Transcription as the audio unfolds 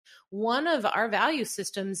one of our value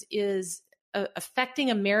systems is affecting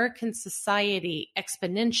American society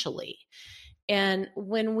exponentially. And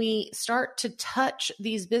when we start to touch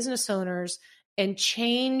these business owners and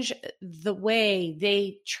change the way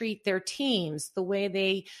they treat their teams, the way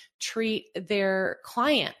they treat their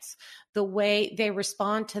clients, the way they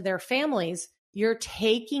respond to their families, you're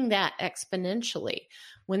taking that exponentially.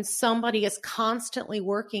 When somebody is constantly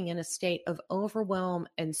working in a state of overwhelm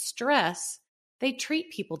and stress, they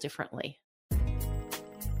treat people differently.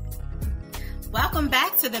 Welcome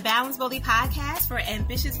back to the Balance Boldly podcast for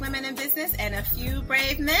ambitious women in business and a few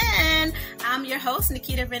brave men. I'm your host,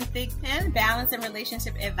 Nikita Renthigpen, balance and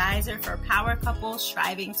relationship advisor for power couples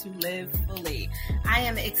striving to live fully. I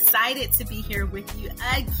am excited to be here with you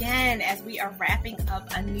again as we are wrapping up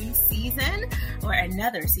a new season, or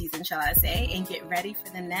another season, shall I say, and get ready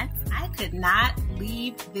for the next. I could not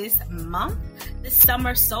leave this month, the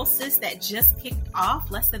summer solstice that just kicked off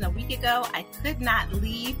less than a week ago. I could not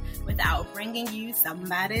leave without bringing you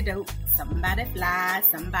somebody dope, somebody fly,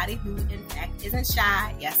 somebody who in fact isn't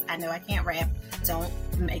shy. Yes, I know I can't rap. Don't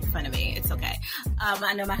make fun of me. It's okay.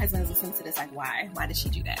 I know my husband is listening to this like, why? Why did she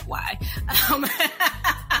do that? Why?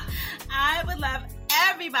 I would love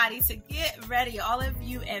everybody to get ready, all of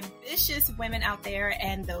you ambitious women out there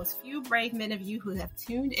and those few brave men of you who have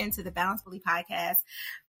tuned into the Balance Boldly podcast.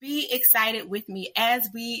 Be excited with me as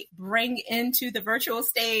we bring into the virtual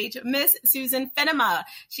stage Miss Susan Fennema.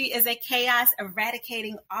 She is a chaos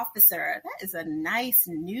eradicating officer. That is a nice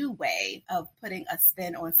new way of putting a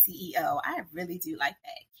spin on CEO. I really do like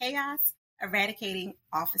that. Chaos eradicating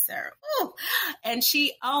officer. Ooh. And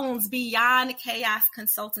she owns Beyond Chaos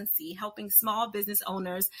Consultancy, helping small business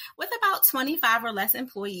owners with about 25 or less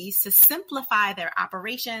employees to simplify their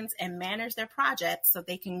operations and manage their projects so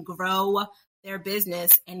they can grow their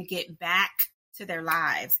business and get back to their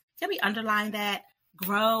lives. Can we underline that?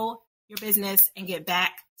 Grow your business and get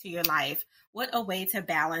back to your life. What a way to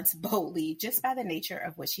balance boldly just by the nature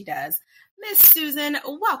of what she does. Miss Susan,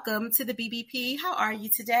 welcome to the BBP. How are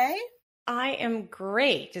you today? I am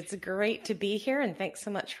great. It's great to be here. And thanks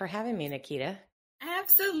so much for having me, Nikita.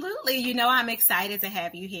 Absolutely. You know, I'm excited to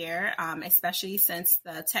have you here, especially since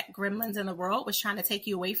the tech gremlins in the world was trying to take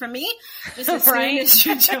you away from me just as soon as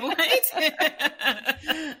you joined.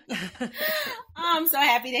 I'm so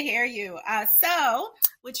happy to hear you. So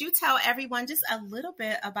would you tell everyone just a little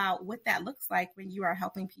bit about what that looks like when you are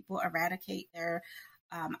helping people eradicate their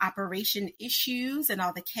operation issues and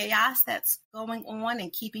all the chaos that's going on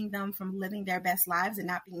and keeping them from living their best lives and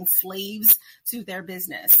not being slaves to their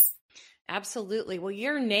business? Absolutely. Well,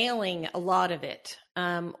 you're nailing a lot of it.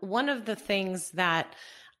 One of the things that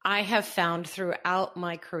I have found throughout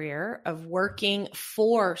my career of working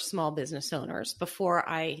for small business owners before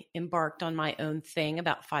I embarked on my own thing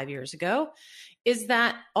about 5 years ago is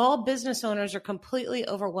that all business owners are completely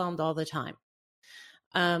overwhelmed all the time.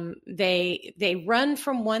 They run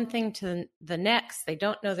from one thing to the next. They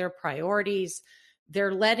don't know their priorities.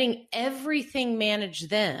 They're letting everything manage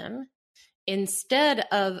them instead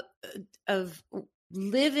of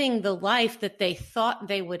living the life that they thought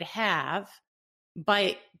they would have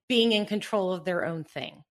by being in control of their own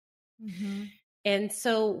thing. Mm-hmm. And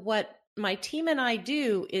so what my team and I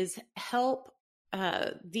do is help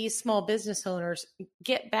these small business owners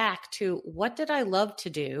get back to, what did I love to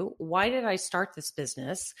do? Why did I start this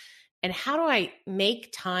business? And how do I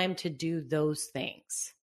make time to do those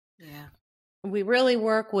things? Yeah. We really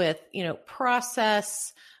work with,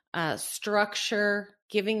 process, structure,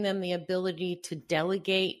 giving them the ability to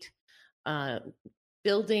delegate,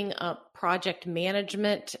 building up project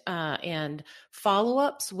management and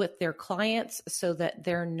follow-ups with their clients so that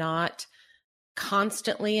they're not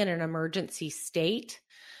constantly in an emergency state,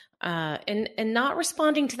 and not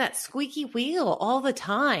responding to that squeaky wheel all the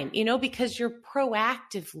time, because you're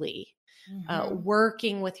proactively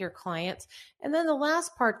working with your clients. And then the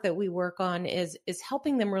last part that we work on is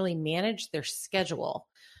helping them really manage their schedule.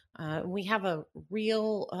 We have a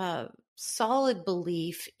real solid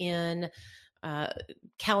belief in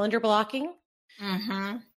calendar blocking.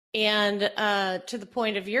 Mm-hmm. And to the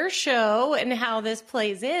point of your show and how this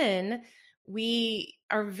plays in, we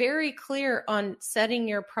are very clear on setting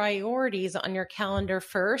your priorities on your calendar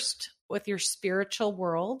first with your spiritual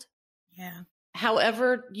world. Yeah.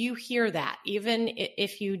 However you hear that, even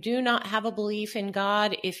if you do not have a belief in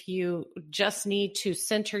God, if you just need to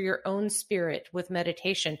center your own spirit with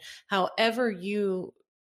meditation, however you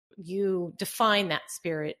define that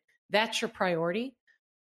spirit, that's your priority.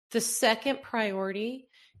 The second priority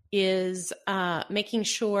is making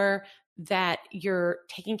sure that you're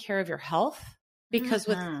taking care of your health, because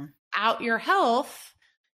without your health,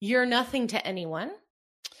 you're nothing to anyone.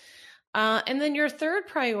 And then your third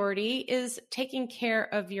priority is taking care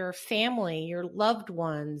of your family, your loved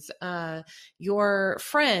ones, your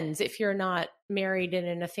friends, if you're not married and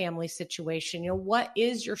in a family situation. What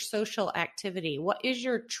is your social activity? What is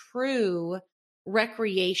your true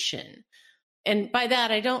recreation? And by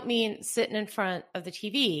that, I don't mean sitting in front of the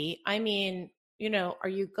TV. I mean, are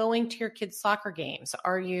you going to your kids' soccer games?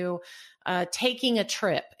 Are you taking a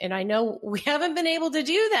trip? And I know we haven't been able to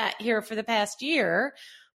do that here for the past year,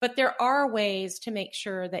 but there are ways to make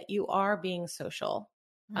sure that you are being social.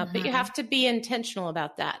 But you have to be intentional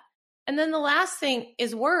about that. And then the last thing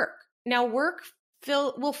is work. Now, work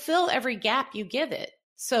will fill every gap you give it.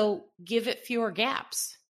 So give it fewer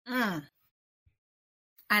gaps.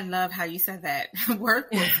 I love how you said that. Work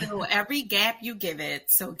will fill every gap you give it,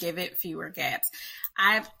 so give it fewer gaps.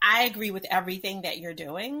 I agree with everything that you're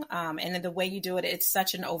doing. And the way you do it, it's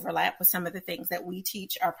such an overlap with some of the things that we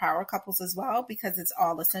teach our power couples as well, because it's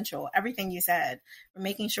all essential. Everything you said, we're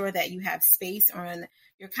making sure that you have space on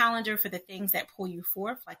your calendar for the things that pull you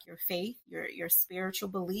forth, like your faith, your spiritual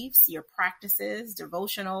beliefs, your practices,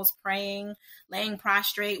 devotionals, praying, laying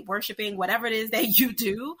prostrate, worshiping, whatever it is that you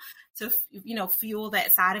do to, fuel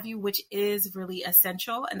that side of you, which is really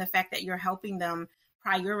essential. And the fact that you're helping them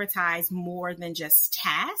prioritize more than just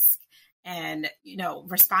tasks and,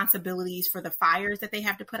 responsibilities for the fires that they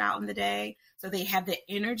have to put out in the day. So they have the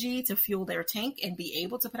energy to fuel their tank and be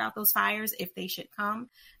able to put out those fires if they should come.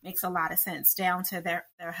 Makes a lot of sense, down to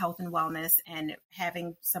their health and wellness and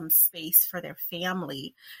having some space for their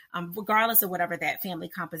family, regardless of whatever that family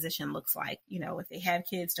composition looks like. If they have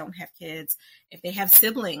kids, don't have kids, if they have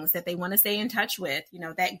siblings that they want to stay in touch with,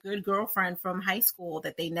 that good girlfriend from high school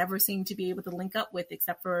that they never seem to be able to link up with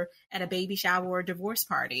except for at a baby shower or a divorce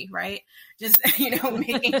party, right? Just,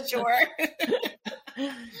 making sure.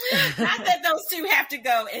 Not that those two have to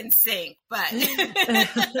go in sync, but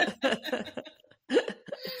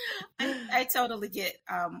I totally get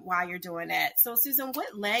why you're doing that. So, Susan,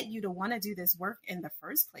 what led you to want to do this work in the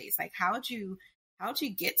first place? Like, how'd you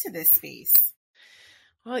get to this space?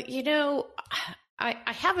 Well, I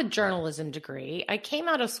have a journalism degree. I came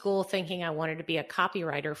out of school thinking I wanted to be a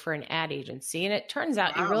copywriter for an ad agency. And it turns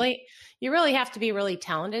out you really have to be really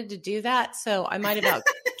talented to do that. So I might have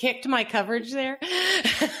kicked my coverage there.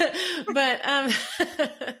 But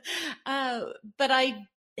I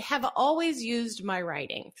have always used my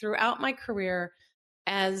writing throughout my career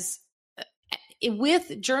as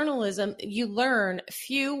with journalism, you learn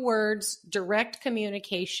few words, direct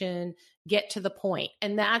communication, get to the point.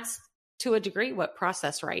 And that's to a degree what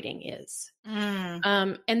process writing is.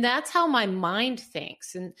 And that's how my mind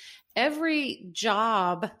thinks. And every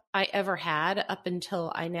job I ever had up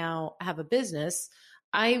until I now have a business,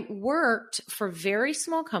 I worked for very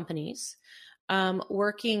small companies,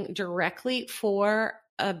 working directly for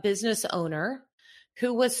a business owner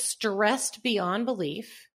who was stressed beyond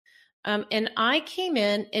belief. And I came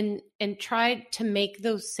in and tried to make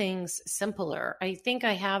those things simpler. I think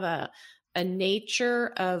I have a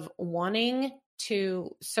nature of wanting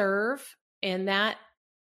to serve, and that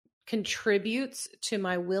contributes to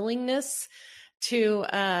my willingness to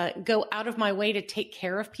go out of my way to take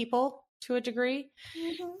care of people to a degree.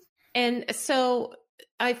 And so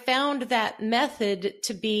I found that method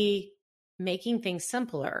to be making things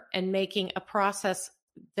simpler and making a process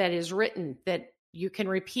that is written that you can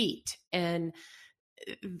repeat, and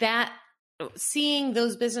that seeing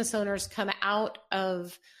those business owners come out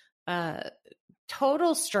of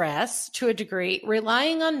total stress to a degree,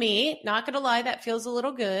 relying on me, not going to lie, that feels a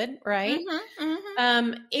little good, right?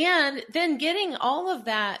 And then getting all of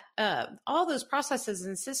that, all those processes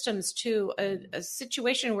and systems to a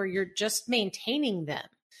situation where you're just maintaining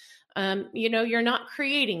them. You're not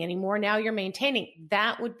creating anymore. Now you're maintaining.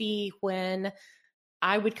 That would be when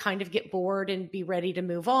I would kind of get bored and be ready to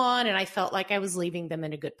move on. And I felt like I was leaving them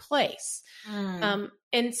in a good place.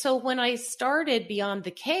 And so when I started Beyond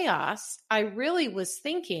the Chaos, I really was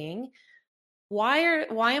thinking, why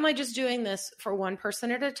am I just doing this for one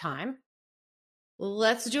person at a time?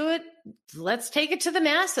 Let's do it. Let's take it to the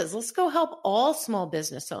masses. Let's go help all small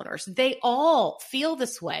business owners. They all feel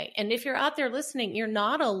this way. And if you're out there listening, you're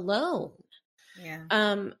not alone. Yeah.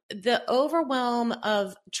 The overwhelm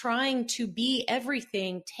of trying to be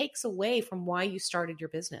everything takes away from why you started your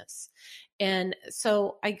business. And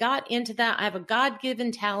so I got into that. I have a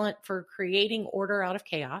God-given talent for creating order out of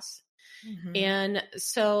chaos. And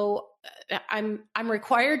so I'm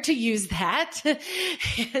required to use that.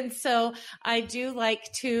 And so I do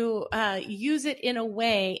like to use it in a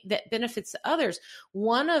way that benefits others.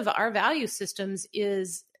 One of our value systems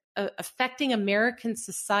is affecting American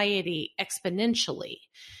society exponentially.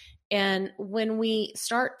 And when we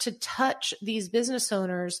start to touch these business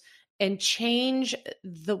owners and change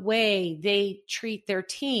the way they treat their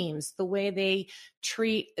teams, the way they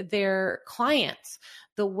treat their clients,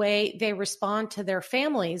 the way they respond to their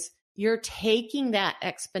families, you're taking that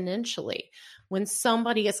exponentially. When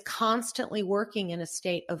somebody is constantly working in a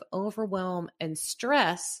state of overwhelm and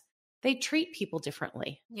stress, they treat people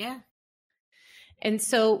differently. Yeah. And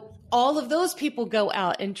so all of those people go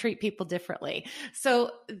out and treat people differently.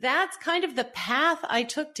 So that's kind of the path I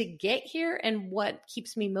took to get here and what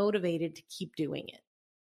keeps me motivated to keep doing it.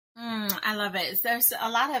 I love it. There's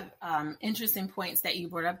a lot of interesting points that you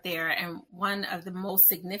brought up there. And one of the most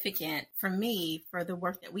significant for me, for the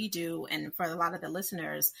work that we do and for a lot of the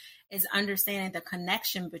listeners, is understanding the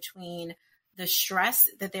connection between the stress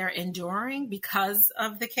that they're enduring because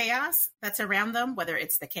of the chaos that's around them, whether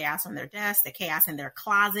it's the chaos on their desk, the chaos in their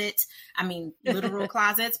closet, I mean, literal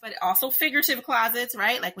closets, but also figurative closets,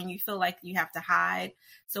 right? Like when you feel like you have to hide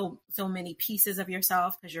so many pieces of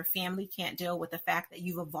yourself because your family can't deal with the fact that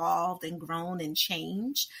you've evolved and grown and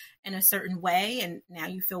changed in a certain way. And now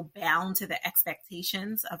you feel bound to the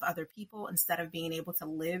expectations of other people instead of being able to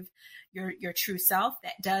live your true self.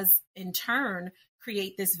 That does in turn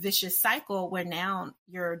create this vicious cycle where now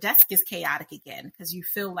your desk is chaotic again because you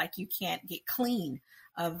feel like you can't get clean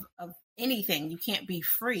of anything. You can't be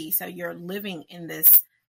free. So you're living in this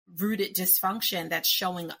rooted dysfunction that's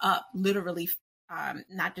showing up literally,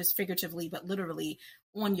 not just figuratively, but literally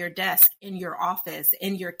on your desk, in your office,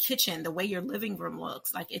 in your kitchen, the way your living room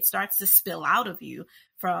looks. Like it starts to spill out of you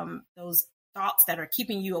from those thoughts that are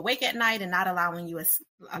keeping you awake at night and not allowing you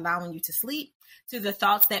to sleep, to the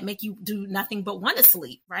thoughts that make you do nothing but want to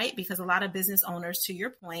sleep, right? Because a lot of business owners, to your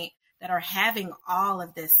point, that are having all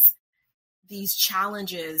of these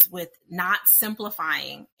challenges with not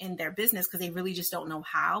simplifying in their business because they really just don't know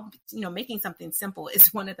how. Making something simple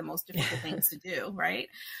is one of the most difficult things to do, right?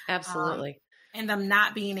 Absolutely. And them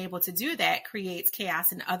not being able to do that creates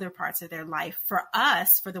chaos in other parts of their life. For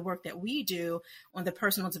us, for the work that we do on the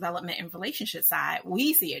personal development and relationship side,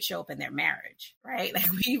 we see it show up in their marriage, right? Like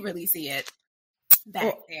we really see it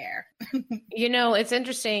back there. It's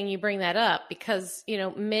interesting you bring that up because,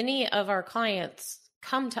 many of our clients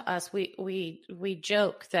come to us. We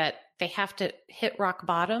joke that they have to hit rock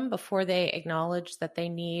bottom before they acknowledge that they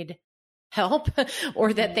need help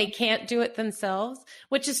or that they can't do it themselves,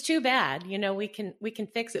 which is too bad. We can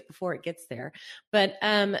fix it before it gets there. But,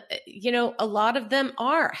 a lot of them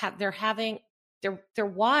they're having their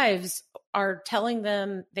wives are telling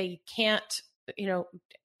them they can't,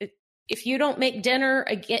 if you don't make dinner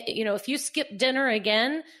again, if you skip dinner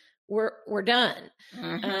again, we're done.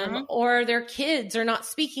 Mm-hmm. Or their kids are not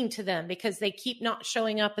speaking to them because they keep not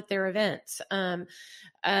showing up at their events.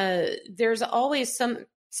 There's always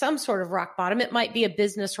some sort of rock bottom. It might be a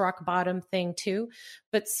business rock bottom thing too,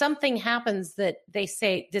 but something happens that they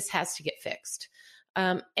say this has to get fixed.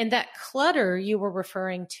 And that clutter you were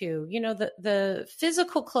referring to, the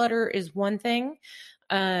physical clutter is one thing.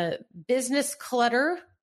 Business clutter,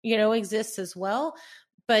 exists as well,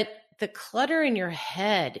 but the clutter in your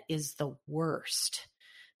head is the worst.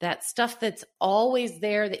 That stuff that's always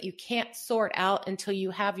there that you can't sort out until you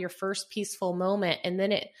have your first peaceful moment. And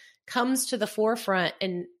then it comes to the forefront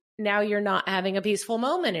and now you're not having a peaceful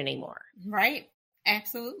moment anymore. Right.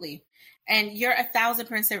 Absolutely. And you're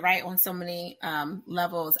 1,000% right on so many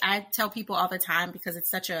levels. I tell people all the time because it's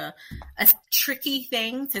such a tricky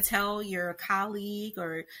thing to tell your colleague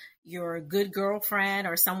or your good girlfriend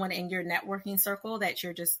or someone in your networking circle that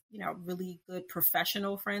you're just, really good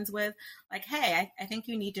professional friends with. Like, hey, I think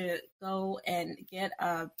you need to go and get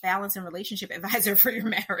a balance and relationship advisor for your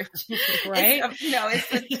marriage. Right.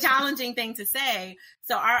 It's a challenging thing to say.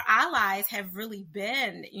 So our allies have really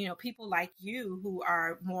been, people like you who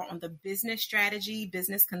are more on the business strategy,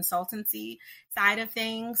 business consultancy side of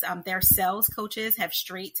things. Their sales coaches have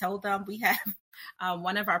straight told them. We have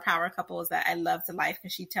one of our power couples that I love to life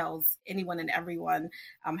because she tells anyone and everyone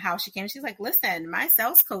how she can. She's like, listen, my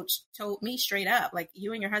sales coach told me straight up, like,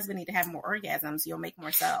 you and your husband need to have more orgasms. You'll make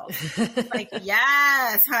more sales. Like,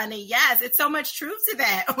 yes, honey. Yes. It's so much truth to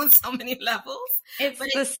that on so many levels.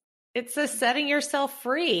 It's the setting yourself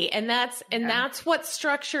free. And that's what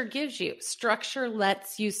structure gives you. Structure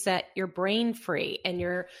lets you set your brain free and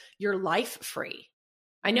your life free.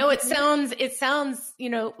 I know it sounds,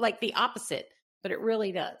 like the opposite, but it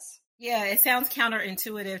really does. Yeah, it sounds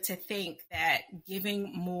counterintuitive to think that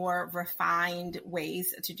giving more refined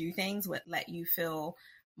ways to do things would let you feel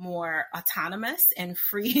more autonomous and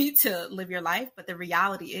free to live your life. But the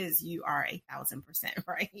reality is you are 1,000%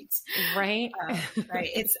 right. Right. Right.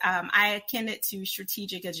 It's, I akin it to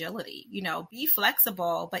strategic agility, be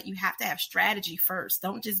flexible, but you have to have strategy first.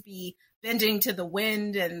 Don't just be bending to the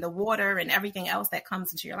wind and the water and everything else that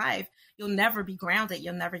comes into your life. You'll never be grounded.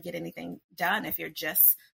 You'll never get anything done if you're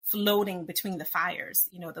just floating between the fires,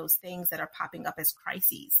 those things that are popping up as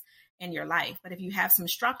crises in your life. But if you have some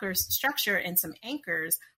structure and some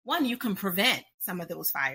anchors, one, you can prevent some of those fires.